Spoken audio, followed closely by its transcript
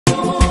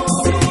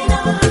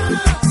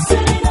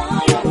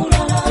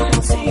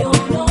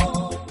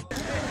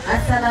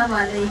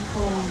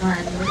alaikum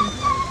mani.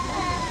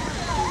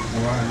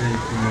 Wa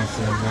alaikum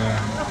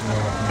assalam wa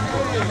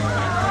rahmatullahi wa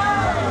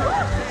barakatuh.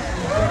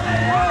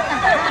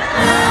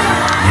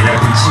 Ila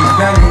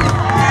tukiggale.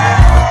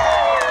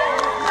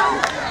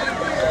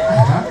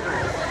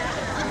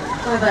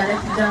 Webale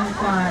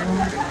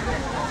kudamukwano.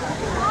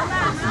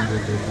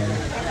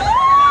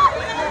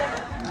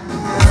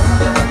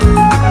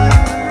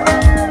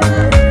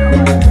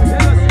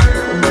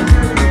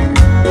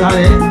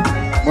 Kale,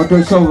 moto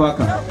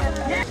shawaka.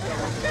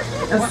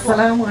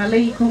 Assalamu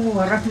alaikum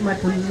wa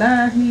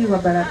rahmatullahi wa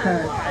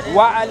barakatuh.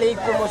 Wa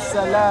alaikum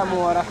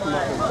assalamu wa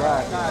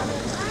rahmatullahi.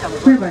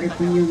 Kwebale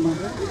kunyuma.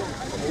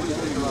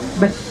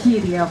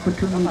 Bashir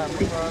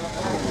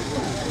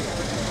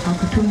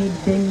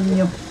akutumidde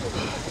nnyo.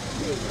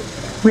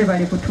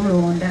 Kwebale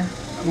kutulonda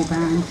mu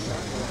bangi.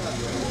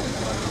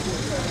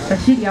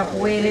 Bashir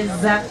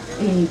yakuweereza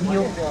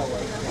ebyo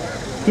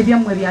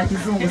ebyammwe bya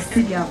kizungu si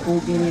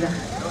byakwogerera.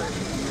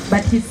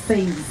 But he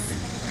says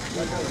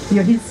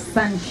you're his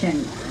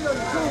sunshine.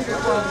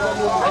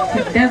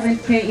 He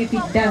doesn't care if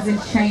it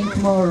doesn't shine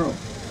tomorrow.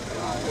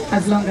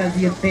 As long as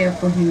you're there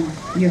for him,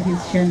 you're his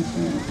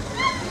sunshine.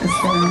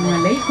 Assalamu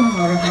alaikum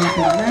wa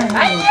rahmatullahi wa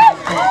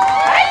barakatuh.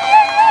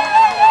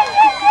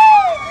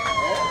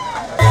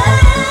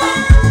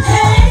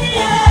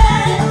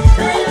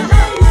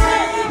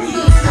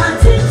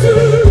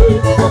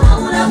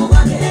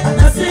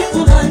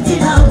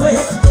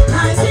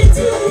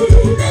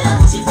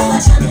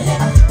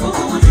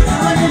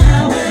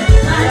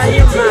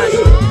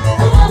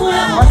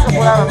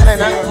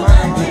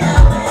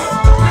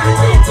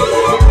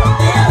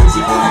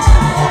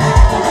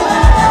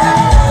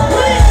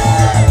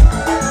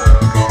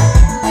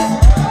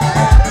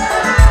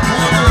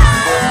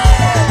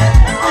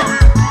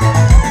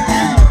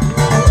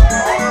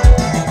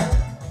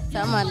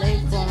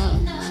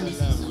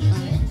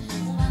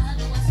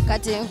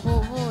 Kati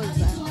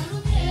nkubuuza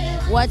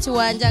waki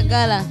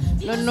wanjagala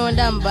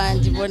nononda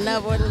mbanji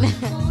bonna bonna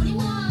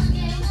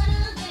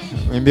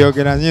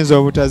Mbyogera nyinza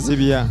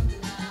obutazibya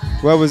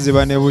kuba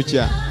buziba ne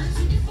bukya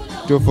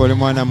tuufu oli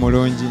mwana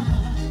mulungi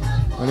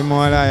oli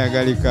muwala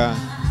ayagalika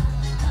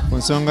ku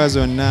nsonga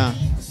zonna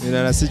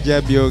ebirala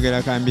sijja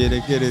byogera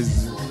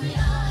kambyerekerezi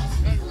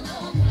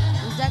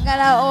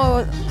njagala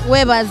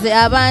weebaze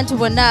abantu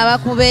bonna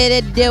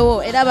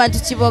abakubeereddewo era abantu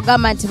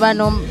kibogamba nti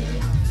bano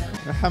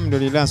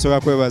alhamdulillah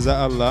nsobola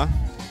kwebaza Allah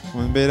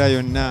mu mbeera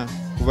yonna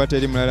kuba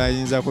teri mulala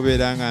ayinza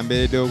kubeera nga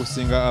mbeereddewo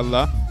okusinga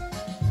Allah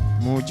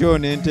mu kyo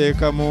ne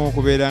nteekamu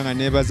okubeera nga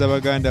neebaza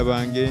baganda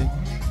bange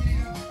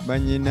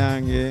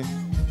bannyinange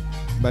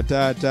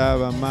bataata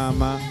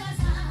bamaama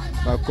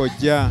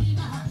bakojja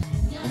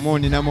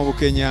omuuninamu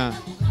Bukenya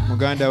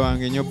muganda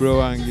wange nnyo bro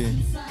wange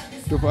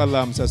tuufu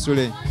Allah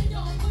amusasule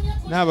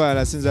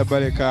n'abalala sinza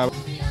baleka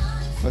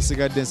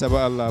basigadde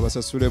nsaba Allah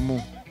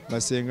abasasulemu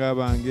basenga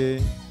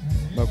bange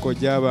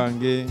bakojja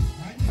bange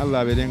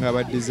Allah abeere nga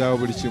abaddizaawo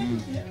buli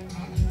kimu.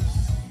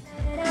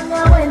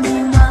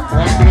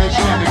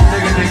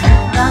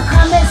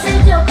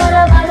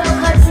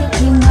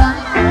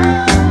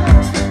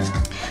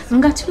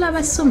 Nga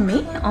tulaba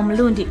Sumi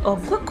omulundi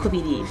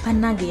ogwokubiri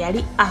bannange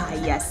yali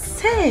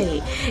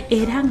ayase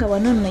era nga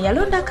wano nno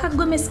yalonda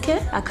akagomeske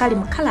akali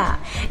mu kala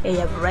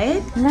eya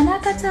red nga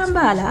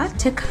n'akatambaala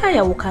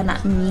tekayawukana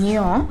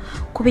nnyo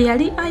ku bye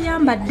yali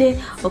ayambadde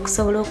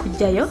okusobola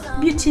okugjayo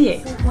beauty ye.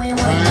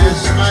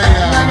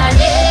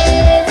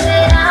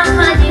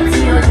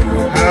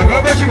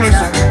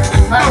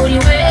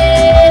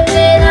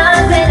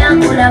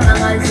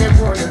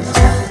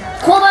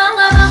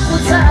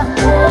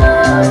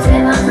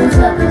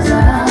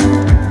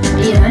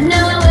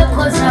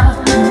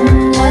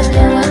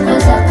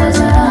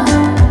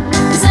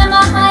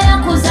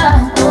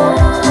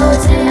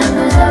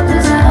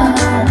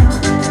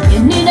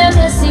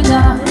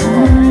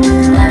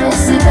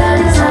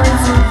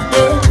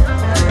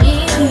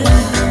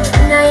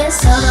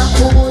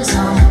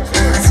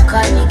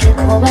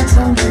 Oba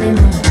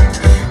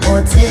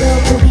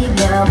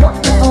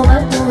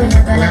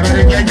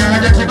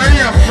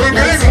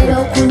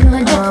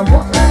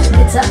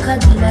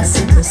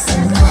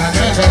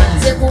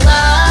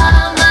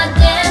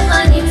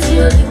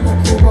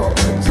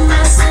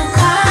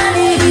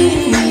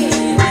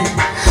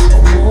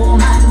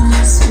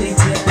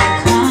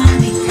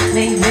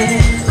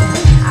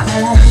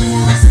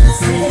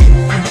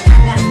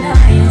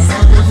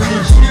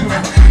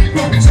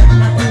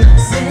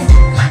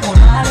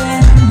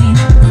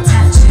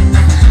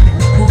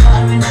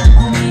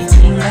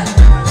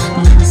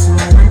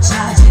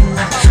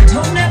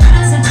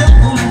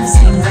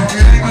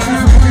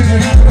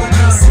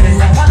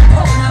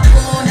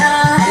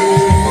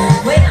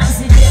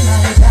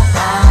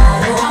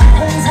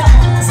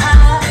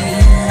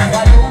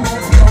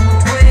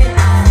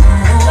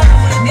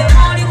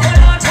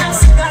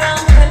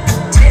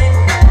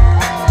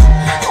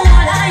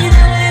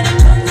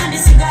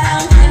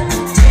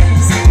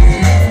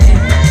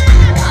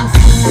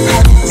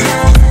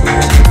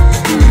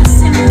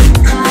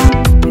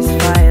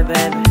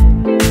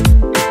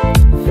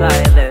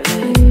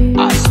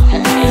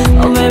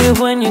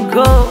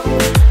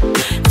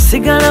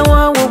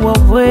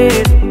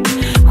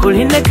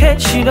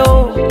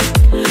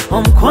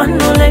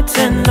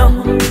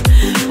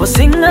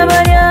osinga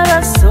bali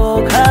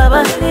abasooka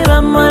bali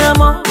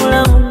bamalamu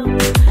obulamu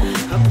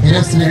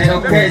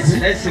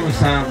esi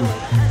musanvu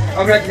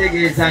wabula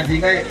kitegeeza nti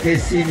nga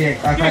kesiimye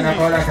akaana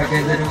kawala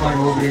akagenze n'omwana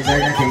w'obulenzi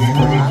alina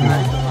keyekoleki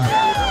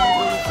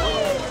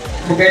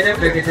mugende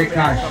mulekete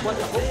kashi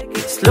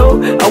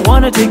slow, I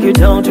wanna take you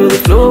down to the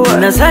floor.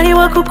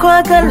 Nazaliwa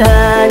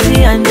kukwagala,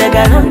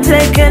 jianjagala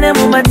ntekene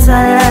mu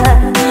matala.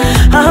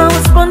 I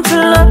was born to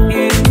love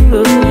you,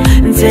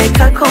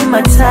 ntekako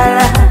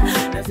matala.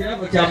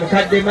 Kirabo kya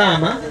mukadde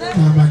maama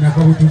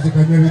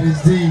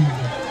nakabutuzikanyaberezi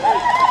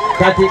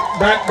kati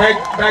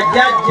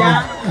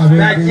bajjajja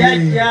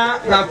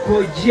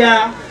bakojja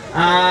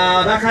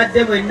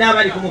bakadde mwenna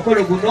abali ku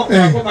mukolo guno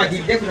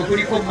akomagidde kuno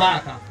kuliko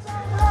maaka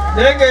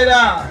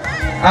lengera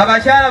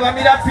abakyala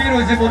bamira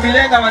piruzi mu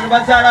mirenga bano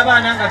bazaala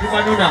baana nga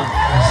tubanuna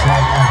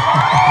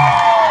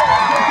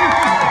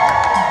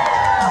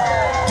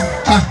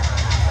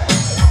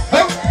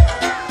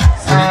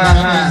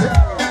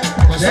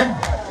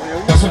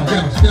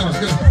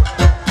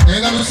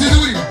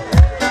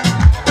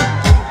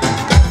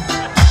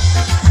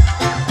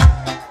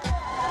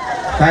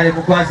kale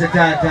mukwase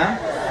taata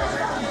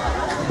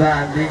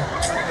bambi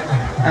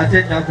ate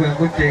ennaku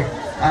enkutte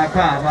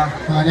akaaba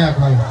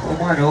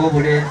omwana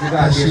w'obulenzi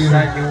bambi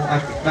essanyu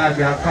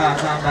bambi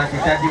akaagamba nti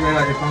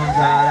tadiwewa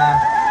tekunzaala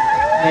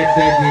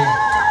nebebi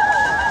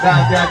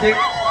bambi ate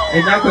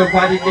ennaku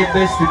enkwatidde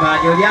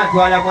besimaani oli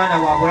atwala mwana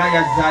wabula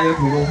yazzaayo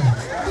tulo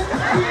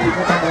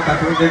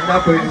katonda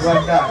ennaku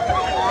ebiwadda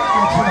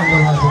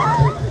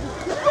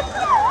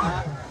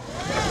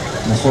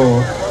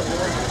muko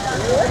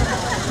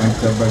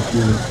Anta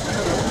Bashir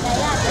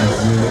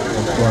azze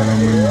okutwala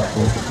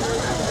mwenyako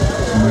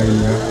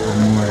Sumaya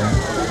Namuwaya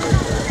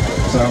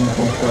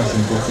samuko nkwasa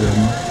enkoko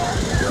emu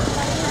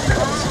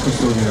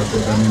sikusuubira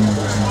kuddamu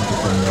mubulamu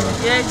okutondala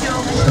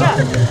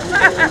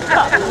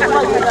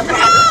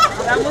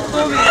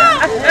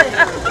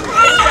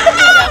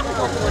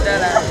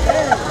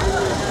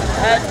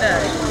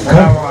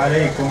Assalamu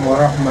alaikum wa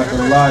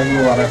rahmatullahi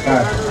wa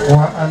barakatuh.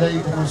 Wa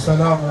alaikum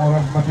assalam wa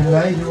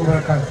rahmatullahi wa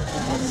barakatuh.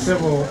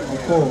 Sebo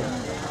uko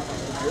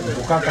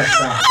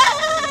ukakasa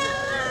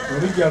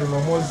olujja luno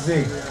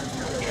mozze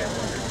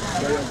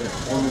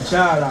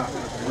omukyala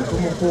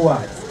etumukuwa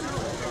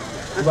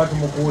tuba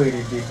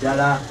tumukuweeredde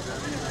eddala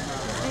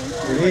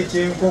era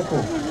ekyenkoko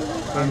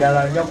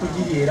endala nja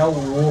kugirya era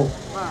wuwo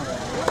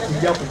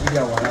tijja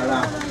kugirya walala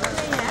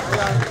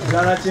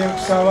ddala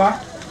kyenkusaba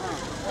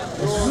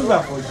ensusu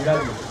zaffe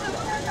ozirabye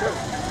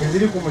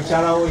eziri ku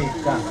mukyalawo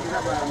yekka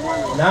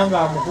nange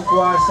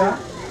amukukwasa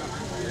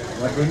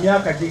wadde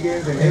emyaka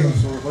gigenze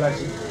nerusuubula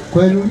ki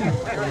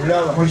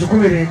olaba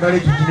mukikubira engalo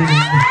ekyo kinene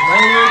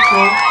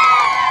nayekyo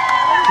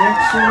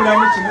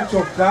kyenkusuubiramu kimu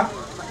kyokka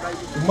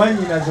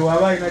umanyinaze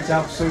waba alina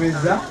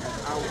kyakusobeza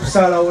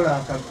kusaalawo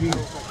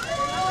lankabiri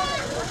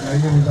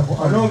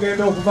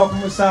onoogenda okuva ku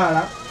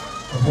musaala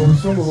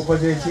obusungu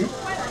bukoze ki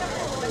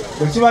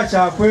bwe kiba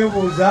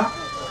kyakwebuuza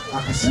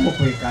akasimu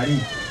kwekali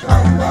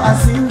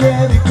asinga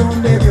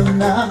ebitonde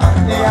byonna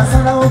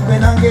eyasalawo gwe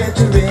nange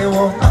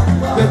tubeewo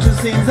gwe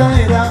tusinza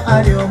era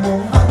ali omu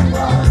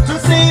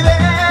tusiibe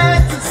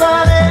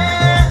tusale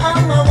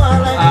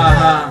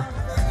amawala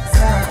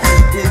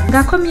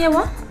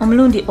ng'akomyewo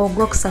omulundi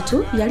ogwokusatu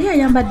yali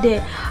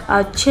ayambadde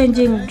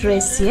changing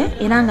dress ye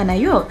era nga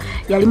nayo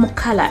yali mu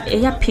kala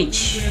eya peach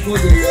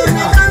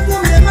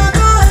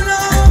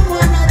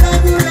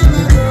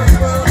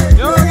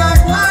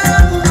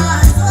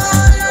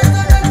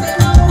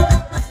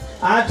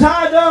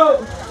atano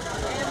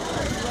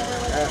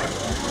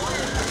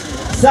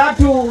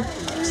satu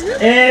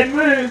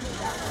emu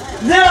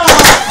zero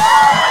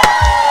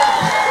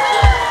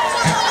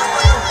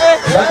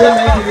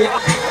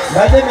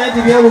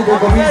badementi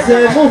byebugogo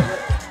biseemu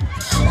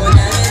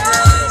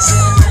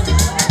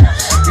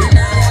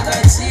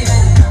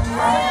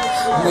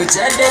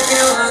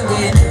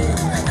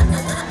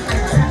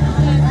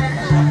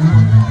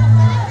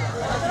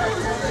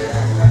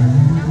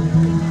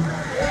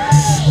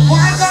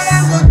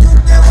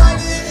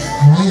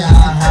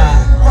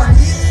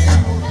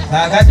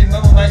kakati mwe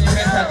mumanyi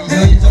metadi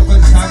yoyinza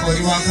okozesanga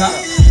oli waka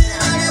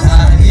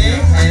alye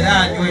era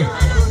anywe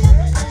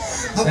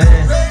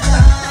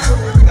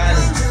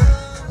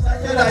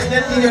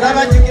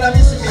olabajjukira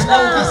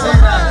misiminawo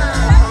kaseera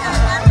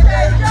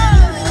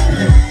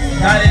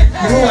kale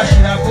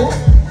kuluwashiraku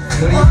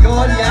bulijjo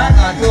olya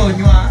ate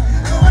onywa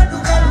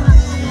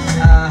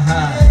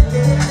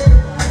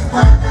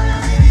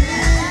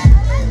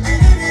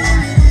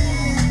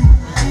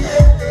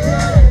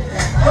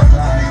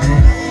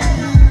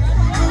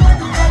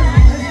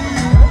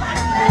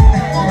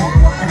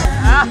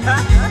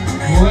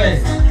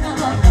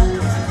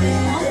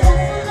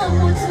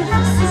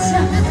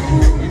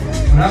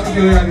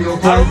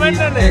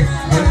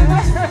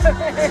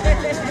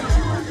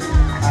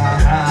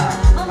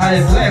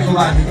Kale muweko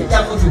bantu kijja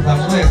kutuuka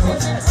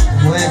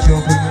muwe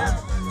ekyokunywa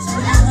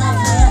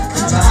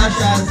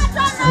bahashas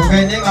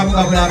mugende nga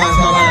mugabula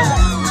abantu abalala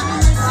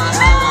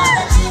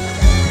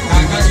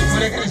kakati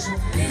kulekereso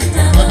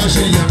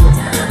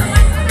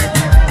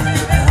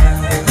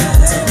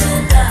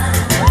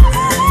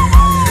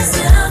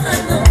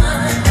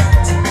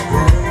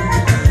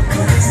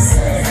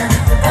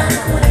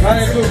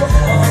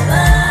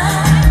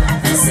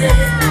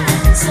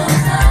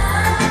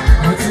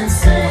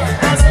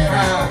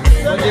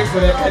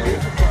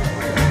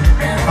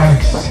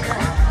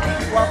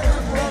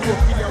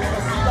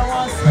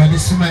Kali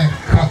Sumaya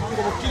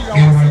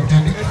ngero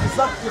balutandika.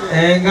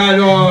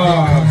 Engalo.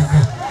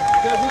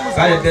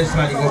 Kale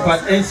desmani go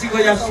pat ensigo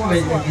ya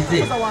Sumaya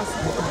ngize.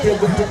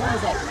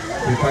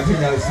 Ipati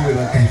na usiwe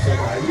bakisha.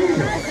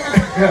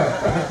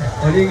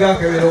 Olinga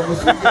kebero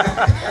musuka.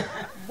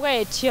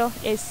 bwetyo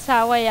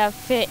essaawa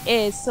yaffe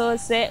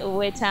esoose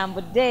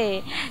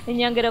wetambudde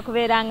enyongera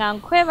okubeera nga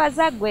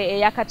nkwebaza gwe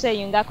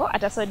eyakateyungako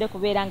atasobodde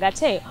kubeera nga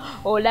te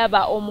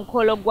olaba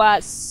omukolo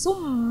gwa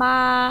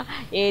summa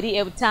eri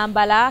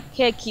ebutambala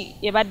keeki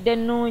ebadde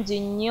nnungi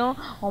nnyo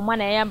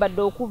omwana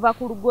yayambadde okuva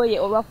ku lugoye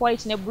olwa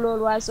white ne blue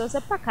olwasoose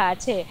paka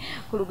ate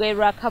ku lugoye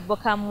lwa kabo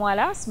ka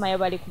muwala Sumaya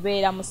bali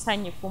kubeera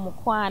musanyufu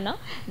mukwano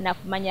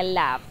nakumanya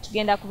love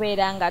tugenda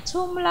kubeera nga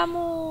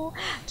tumulamu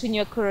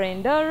tunywe ku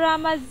lwendo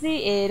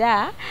lw'amazzi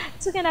era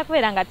tugenda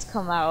kubeera nga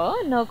tukomawo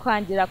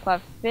n'okwanjula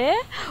kwaffe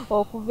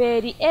okuva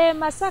eri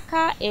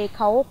Masaka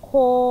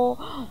Kawoko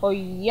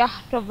oya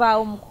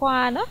tovaawo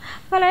mukwano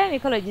kolayo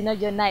emikolo gino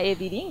gyonna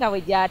ebiri nga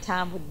bwe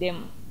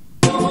gyatambuddemu